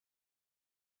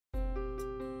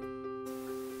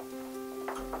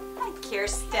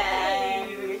Kirsten.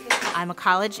 I'm a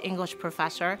college English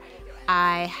professor.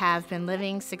 I have been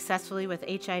living successfully with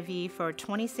HIV for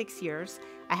 26 years.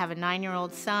 I have a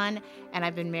 9-year-old son, and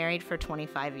I've been married for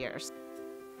 25 years.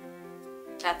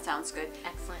 That sounds good.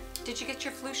 Excellent. Did you get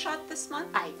your flu shot this month?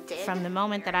 I did. From the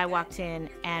moment that I walked in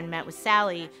and met with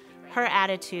Sally, her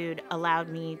attitude allowed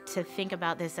me to think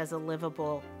about this as a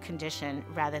livable condition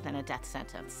rather than a death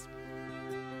sentence.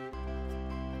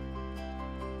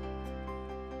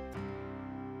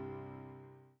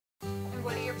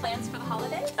 What are your plans for the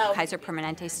holidays? Kaiser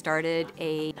Permanente started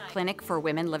a clinic for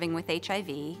women living with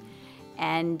HIV,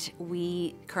 and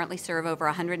we currently serve over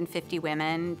 150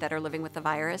 women that are living with the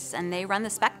virus, and they run the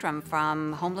spectrum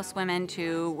from homeless women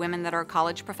to women that are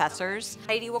college professors.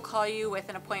 Heidi will call you with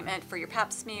an appointment for your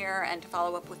pap smear and to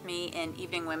follow up with me in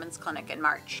Evening Women's Clinic in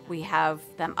March. We have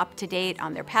them up to date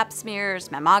on their pap smears,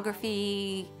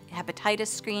 mammography, hepatitis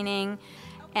screening,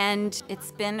 and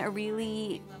it's been a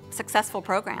really successful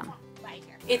program.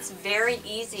 It's very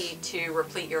easy to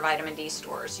replete your vitamin D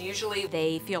stores. Usually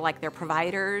They feel like they're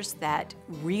providers that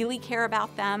really care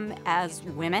about them as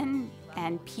women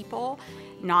and people,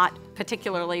 not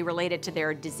particularly related to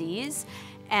their disease,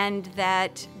 and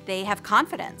that they have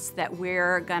confidence that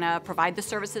we're gonna provide the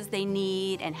services they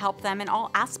need and help them in all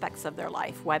aspects of their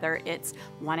life, whether it's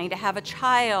wanting to have a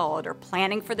child or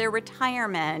planning for their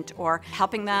retirement or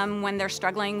helping them when they're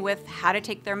struggling with how to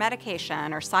take their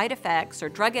medication or side effects or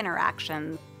drug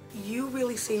interactions. You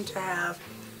really seem to have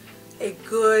a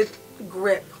good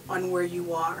grip on where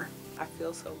you are. I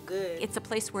feel so good. It's a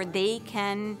place where they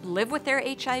can live with their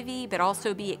HIV, but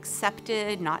also be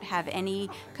accepted, not have any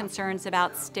concerns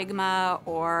about stigma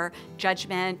or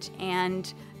judgment,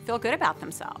 and feel good about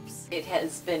themselves. it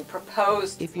has been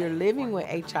proposed. If you're living with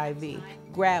HIV,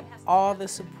 grab all the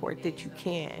support that you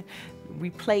can.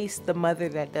 Replace the mother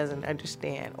that doesn't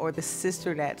understand or the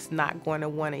sister that's not going to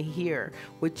want to hear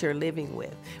what you're living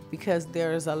with, because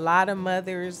there's a lot of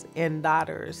mothers and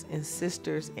daughters and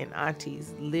sisters and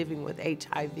aunties living with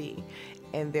HIV,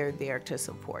 and they're there to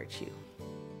support you.